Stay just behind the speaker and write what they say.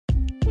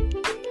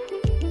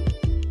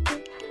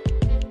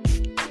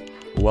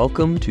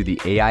Welcome to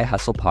the AI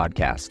Hustle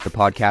Podcast, the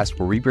podcast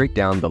where we break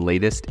down the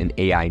latest in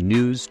AI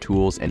news,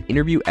 tools, and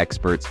interview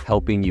experts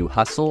helping you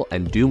hustle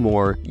and do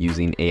more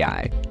using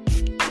AI.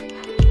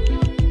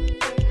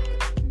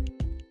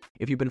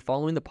 If you've been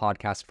following the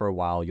podcast for a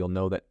while, you'll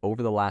know that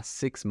over the last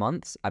 6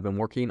 months, I've been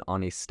working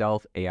on a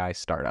stealth AI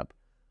startup.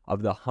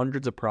 Of the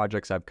hundreds of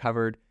projects I've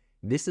covered,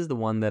 this is the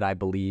one that I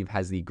believe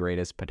has the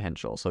greatest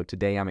potential. So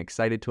today I'm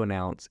excited to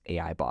announce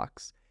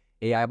AIBox.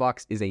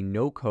 AIBox is a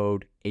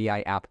no-code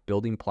AI app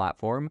building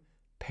platform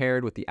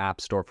paired with the App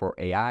Store for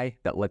AI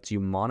that lets you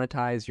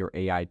monetize your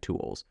AI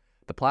tools.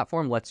 The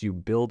platform lets you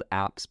build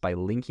apps by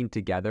linking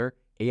together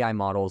AI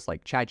models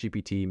like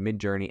ChatGPT,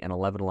 Midjourney, and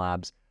 11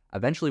 Labs.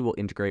 Eventually will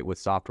integrate with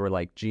software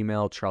like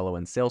Gmail, Trello,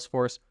 and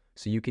Salesforce,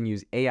 so you can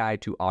use AI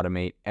to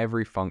automate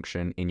every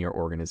function in your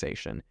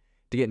organization.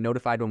 To get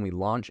notified when we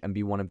launch and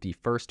be one of the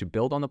first to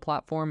build on the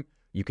platform,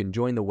 you can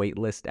join the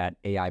waitlist at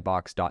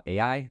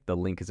aibox.ai. The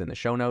link is in the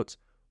show notes.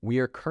 We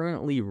are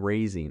currently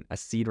raising a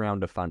seed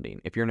round of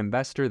funding. If you're an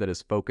investor that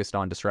is focused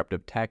on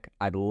disruptive tech,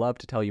 I'd love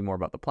to tell you more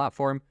about the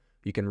platform.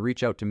 You can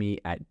reach out to me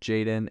at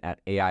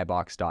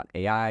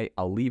jaden@aibox.ai.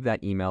 I'll leave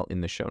that email in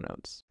the show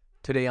notes.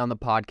 Today on the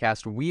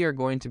podcast, we are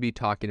going to be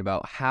talking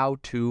about how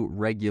to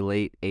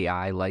regulate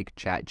AI like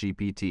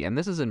ChatGPT. And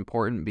this is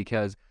important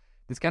because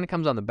this kind of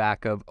comes on the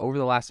back of over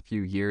the last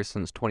few years,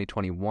 since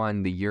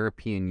 2021, the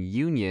European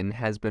Union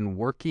has been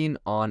working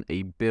on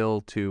a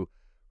bill to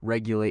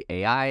regulate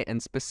AI,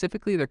 and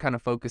specifically they're kind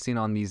of focusing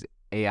on these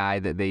AI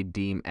that they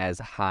deem as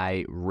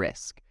high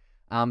risk.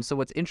 So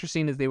what's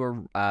interesting is they were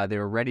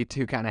ready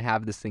to kind of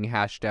have this thing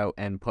hashed out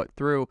and put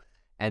through,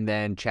 and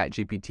then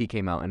ChatGPT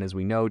came out, and as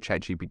we know,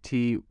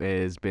 ChatGPT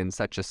has been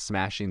such a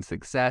smashing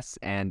success,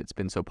 and it's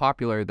been so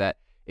popular that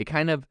it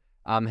kind of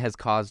has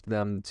caused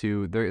them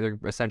to, they're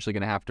essentially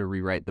going to have to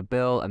rewrite the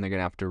bill, and they're going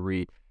to have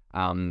to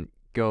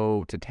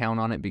go to town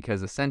on it,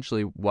 because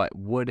essentially what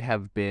would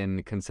have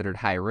been considered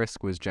high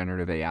risk was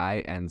generative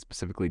AI, and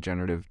specifically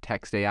generative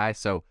text AI.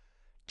 So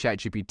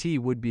ChatGPT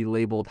would be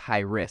labeled high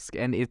risk,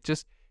 and it's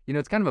just,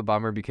 it's kind of a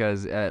bummer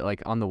because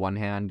like on the one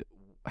hand,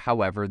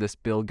 however this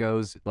bill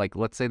goes, like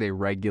let's say they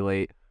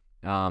regulate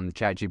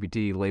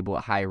ChatGPT, label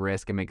it high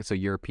risk, and make it so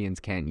Europeans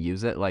can't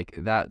use it. Like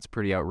that's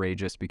pretty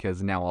outrageous,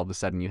 because now all of a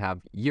sudden you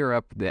have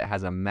Europe that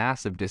has a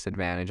massive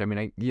disadvantage. I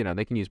mean,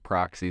 they can use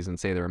proxies and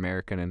say they're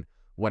American and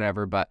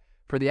whatever, but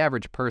for the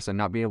average person,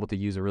 not being able to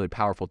use a really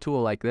powerful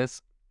tool like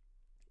this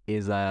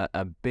is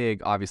a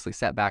big, obviously,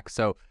 setback.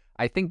 So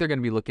I think they're going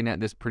to be looking at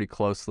this pretty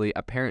closely.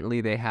 Apparently,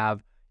 they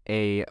have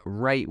a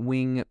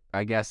right-wing,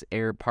 I guess,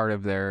 part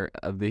of the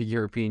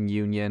European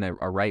Union, a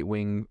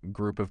right-wing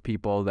group of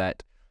people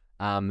that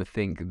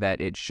think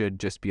that it should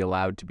just be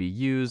allowed to be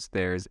used.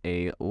 There's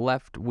a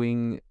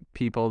left-wing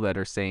people that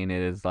are saying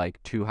it is like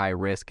too high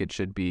risk. It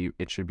should be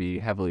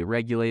heavily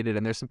regulated,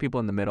 and there's some people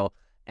in the middle,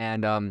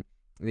 and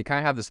they kind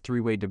of have this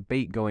three-way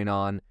debate going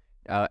on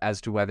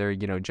as to whether,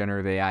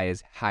 generative AI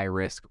is high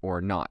risk or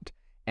not.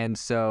 And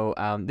so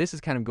this is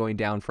kind of going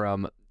down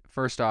from,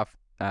 first off,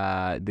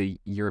 the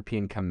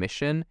European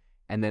Commission,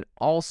 and then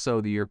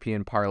also the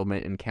European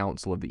Parliament and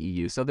Council of the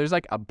EU. So there's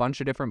like a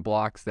bunch of different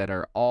blocks that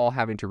are all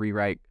having to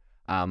rewrite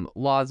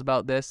laws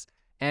about this.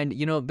 And,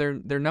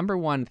 their number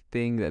one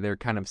thing that they're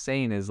kind of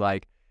saying is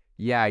like,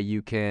 yeah,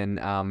 you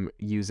can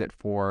use it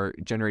for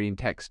generating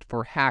text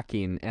for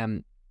hacking.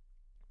 And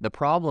the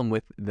problem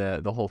with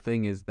the whole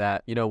thing is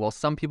that, while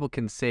some people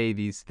can say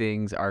these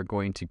things are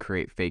going to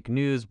create fake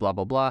news, blah,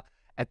 blah, blah,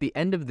 at the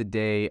end of the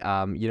day,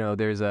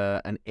 there's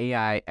an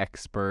AI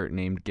expert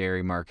named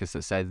Gary Marcus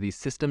that says these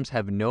systems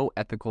have no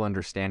ethical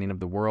understanding of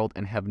the world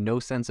and have no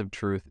sense of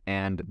truth,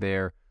 and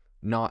they're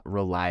not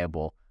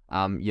reliable.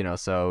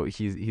 So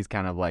he's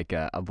kind of like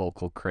a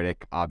vocal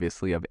critic,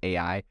 obviously, of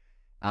AI.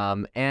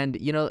 And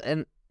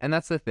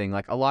that's the thing.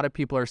 Like, a lot of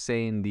people are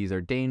saying these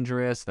are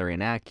dangerous, they're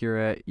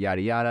inaccurate,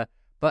 yada, yada.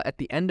 But at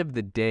the end of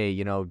the day,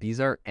 these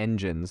are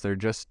engines. They're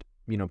just,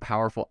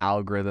 powerful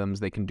algorithms.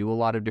 They can do a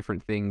lot of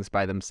different things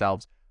by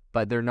themselves,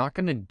 but they're not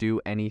going to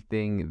do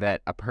anything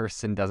that a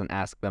person doesn't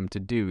ask them to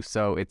do.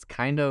 So it's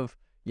kind of,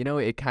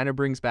 it kind of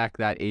brings back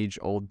that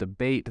age-old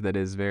debate that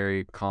is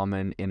very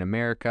common in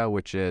America,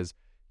 which is,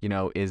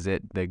 is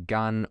it the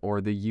gun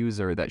or the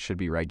user that should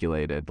be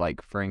regulated? Like,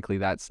 frankly,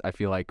 that's, I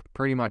feel like,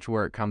 pretty much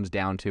where it comes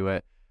down to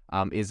it.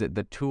 Is it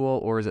the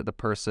tool or is it the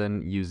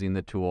person using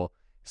the tool?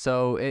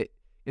 So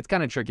it's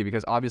kind of tricky,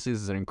 because obviously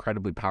this is an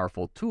incredibly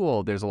powerful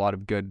tool. There's a lot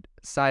of good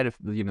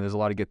there's a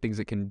lot of good things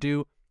it can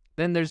do.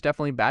 Then there's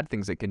definitely bad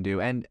things it can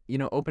do. And,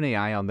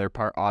 OpenAI on their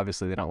part,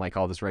 obviously they don't like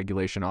all this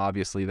regulation.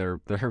 Obviously they're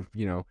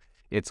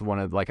it's one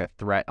of like a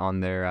threat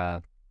on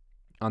their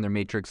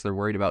matrix they're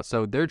worried about.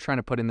 So they're trying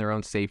to put in their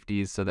own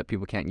safeties so that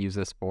people can't use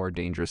this for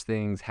dangerous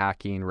things,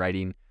 hacking,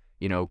 writing,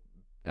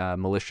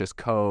 malicious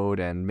code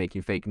and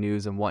making fake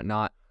news and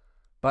whatnot.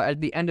 But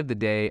at the end of the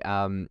day,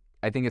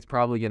 I think it's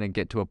probably going to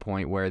get to a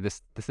point where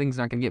this thing's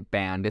not going to get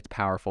banned. It's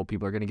powerful.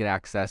 People are going to get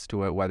access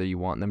to it, whether you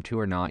want them to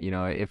or not.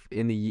 If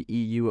in the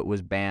EU it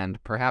was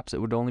banned, perhaps it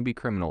would only be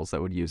criminals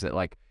that would use it.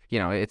 Like,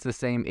 it's the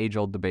same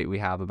age-old debate we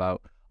have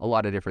about a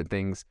lot of different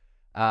things.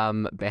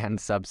 banned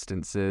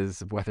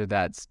substances, whether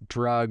that's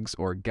drugs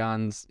or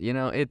guns.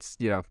 It's,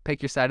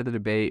 pick your side of the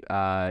debate.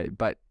 And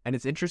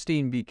it's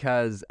interesting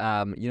because,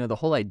 the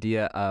whole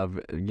idea of,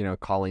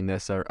 calling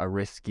this a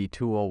risky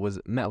tool was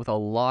met with a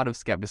lot of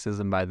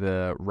skepticism by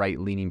the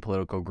right-leaning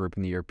political group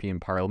in the European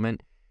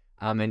Parliament,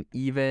 and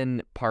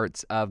even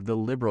parts of the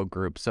liberal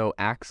group. So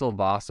Axel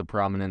Voss, a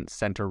prominent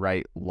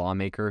center-right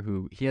lawmaker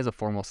he has a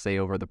formal say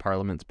over the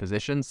Parliament's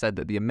position, said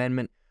that the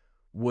amendment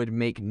would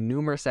make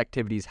numerous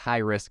activities high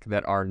risk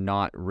that are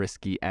not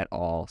risky at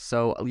all.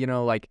 So,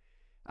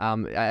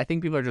 I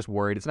think people are just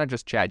worried. It's not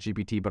just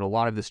ChatGPT, but a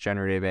lot of this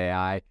generative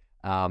AI,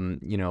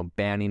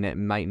 banning it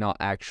might not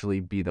actually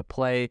be the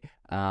play,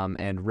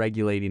 and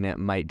regulating it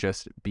might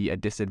just be a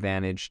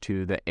disadvantage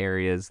to the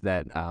areas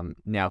that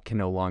now can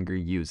no longer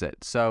use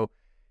it. So,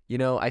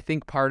 I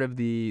think part of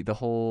the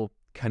whole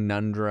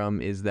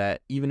conundrum is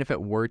that even if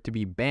it were to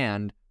be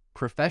banned,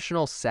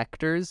 professional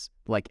sectors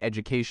like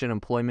education,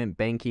 employment,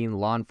 banking,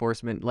 law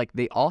enforcement,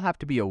 they all have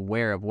to be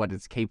aware of what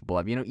it's capable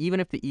of. Even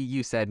if the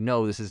EU said,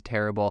 no, this is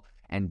terrible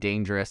and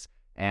dangerous,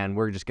 and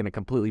we're just going to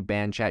completely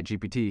ban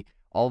ChatGPT,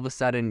 all of a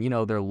sudden,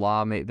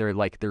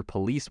 their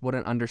police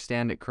wouldn't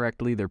understand it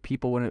correctly, their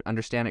people wouldn't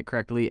understand it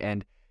correctly,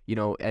 and,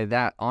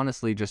 that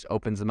honestly just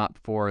opens them up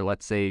for,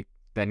 let's say,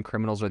 then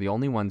criminals are the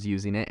only ones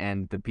using it,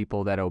 and the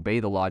people that obey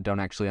the law don't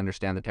actually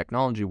understand the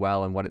technology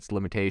well and what its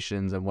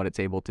limitations and what it's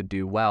able to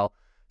do well.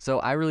 So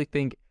I really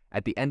think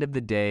at the end of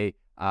the day,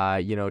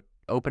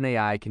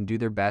 OpenAI can do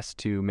their best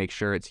to make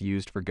sure it's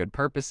used for good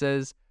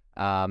purposes.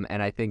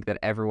 And I think that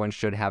everyone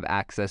should have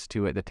access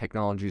to it. The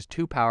technology is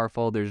too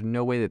powerful. There's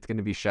no way that's going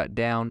to be shut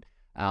down.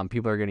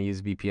 People are going to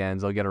use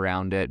VPNs. They'll get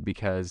around it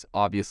because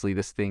obviously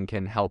this thing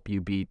can help you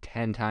be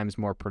 10 times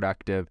more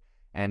productive.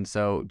 And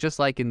so just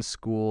like in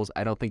schools,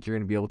 I don't think you're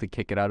going to be able to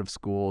kick it out of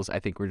schools. I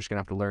think we're just going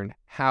to have to learn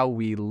how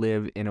we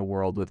live in a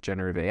world with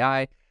generative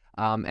AI.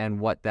 And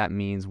what that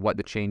means, what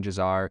the changes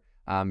are,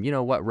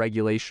 what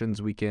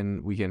regulations we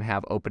can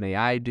have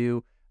OpenAI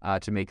do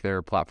to make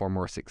their platform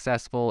more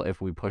successful.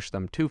 If we push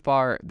them too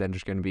far, then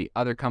there's going to be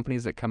other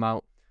companies that come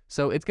out.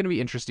 So it's going to be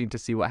interesting to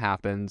see what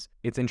happens.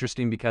 It's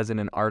interesting because in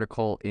an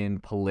article in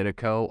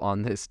Politico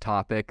on this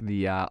topic,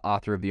 the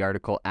author of the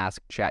article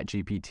asked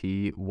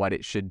ChatGPT what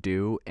it should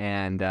do.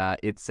 And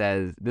it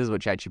says, this is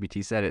what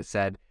ChatGPT said. It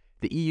said,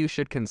 the EU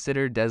should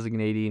consider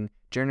designating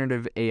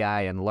generative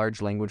AI and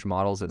large language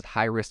models as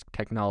high-risk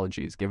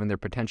technologies, given their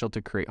potential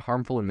to create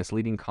harmful and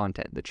misleading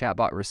content. The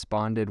chatbot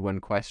responded when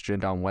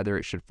questioned on whether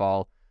it should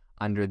fall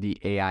under the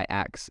AI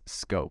Act's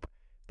scope.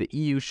 The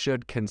EU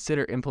should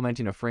consider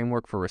implementing a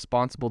framework for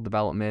responsible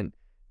development,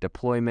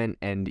 deployment,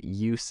 and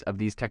use of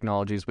these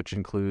technologies, which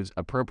includes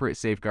appropriate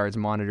safeguards,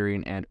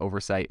 monitoring, and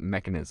oversight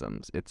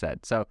mechanisms, it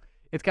said. So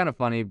it's kind of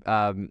funny,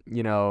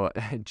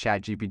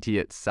 ChatGPT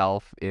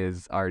itself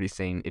is already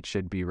saying it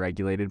should be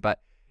regulated, but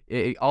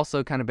it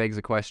also kind of begs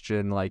a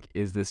question,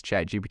 is this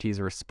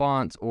ChatGPT's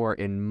response, or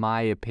in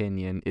my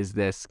opinion, is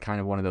this kind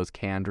of one of those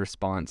canned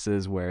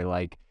responses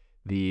where,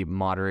 the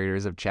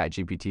moderators of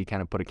ChatGPT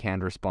kind of put a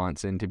canned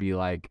response in to be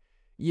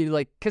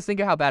because think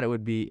of how bad it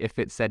would be if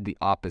it said the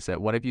opposite.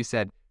 What if you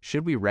said,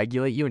 should we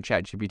regulate you? And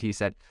ChatGPT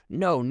said,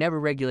 no, never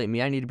regulate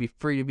me. I need to be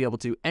free to be able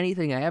to do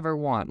anything I ever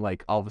want.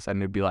 All of a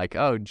sudden it'd be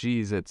oh,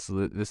 geez,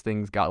 this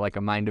thing's got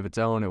a mind of its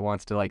own. It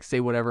wants to say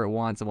whatever it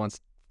wants. It wants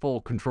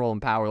full control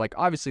and power.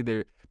 Obviously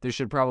there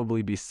should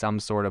probably be some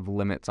sort of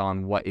limits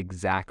on what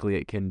exactly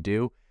it can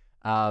do.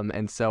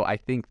 And so I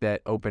think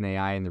that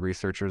OpenAI and the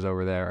researchers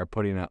over there are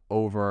putting an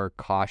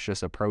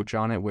over-cautious approach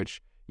on it,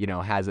 which,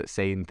 has it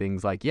saying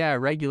things yeah,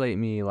 regulate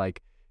me.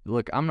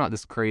 Look, I'm not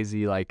this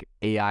crazy,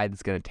 AI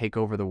that's going to take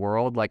over the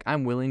world.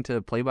 I'm willing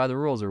to play by the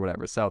rules or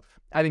whatever. So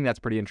I think that's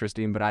pretty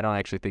interesting, but I don't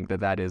actually think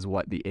that is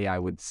what the AI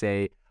would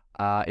say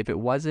if it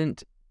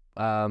wasn't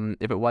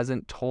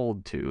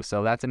told to.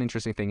 So that's an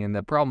interesting thing. And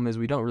the problem is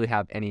we don't really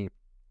have any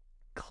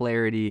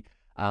clarity.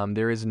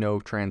 There is no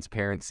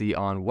transparency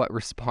on what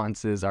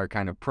responses are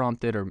kind of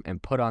prompted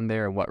and put on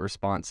there and what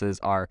responses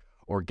are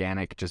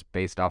organic just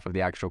based off of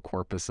the actual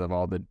corpus of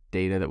all the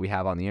data that we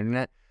have on the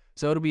internet.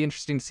 So it'll be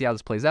interesting to see how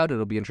this plays out.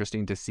 It'll be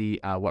interesting to see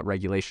what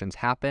regulations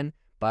happen.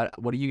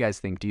 But what do you guys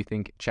think? Do you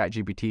think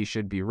ChatGPT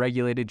should be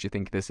regulated? Do you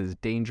think this is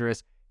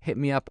dangerous? Hit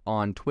me up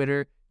on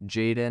Twitter,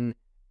 Jaden_AI.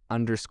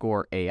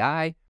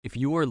 If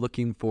you are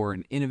looking for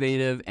an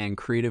innovative and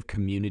creative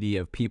community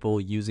of people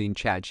using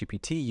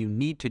ChatGPT, you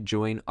need to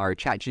join our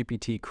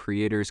ChatGPT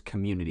creators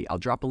community. I'll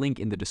drop a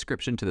link in the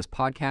description to this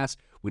podcast.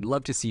 We'd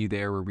love to see you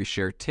there, where we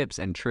share tips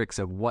and tricks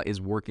of what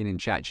is working in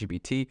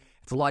ChatGPT.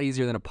 It's a lot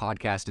easier than a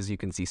podcast, as you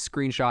can see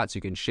screenshots,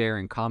 you can share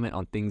and comment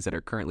on things that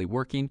are currently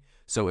working.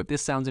 So if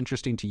this sounds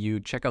interesting to you,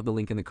 check out the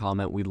link in the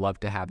comment. We'd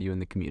love to have you in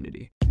the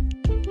community.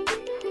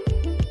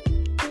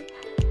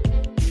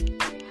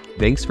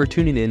 Thanks for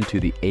tuning in to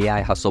the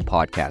AI Hustle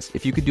podcast.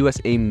 If you could do us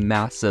a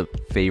massive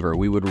favor,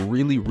 we would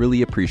really,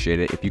 really appreciate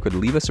it if you could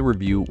leave us a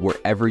review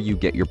wherever you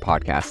get your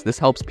podcasts. This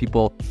helps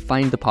people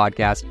find the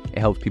podcast. It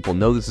helps people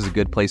know this is a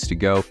good place to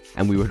go.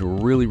 And we would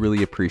really,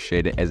 really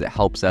appreciate it, as it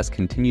helps us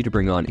continue to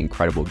bring on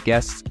incredible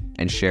guests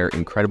and share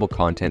incredible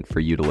content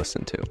for you to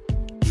listen to.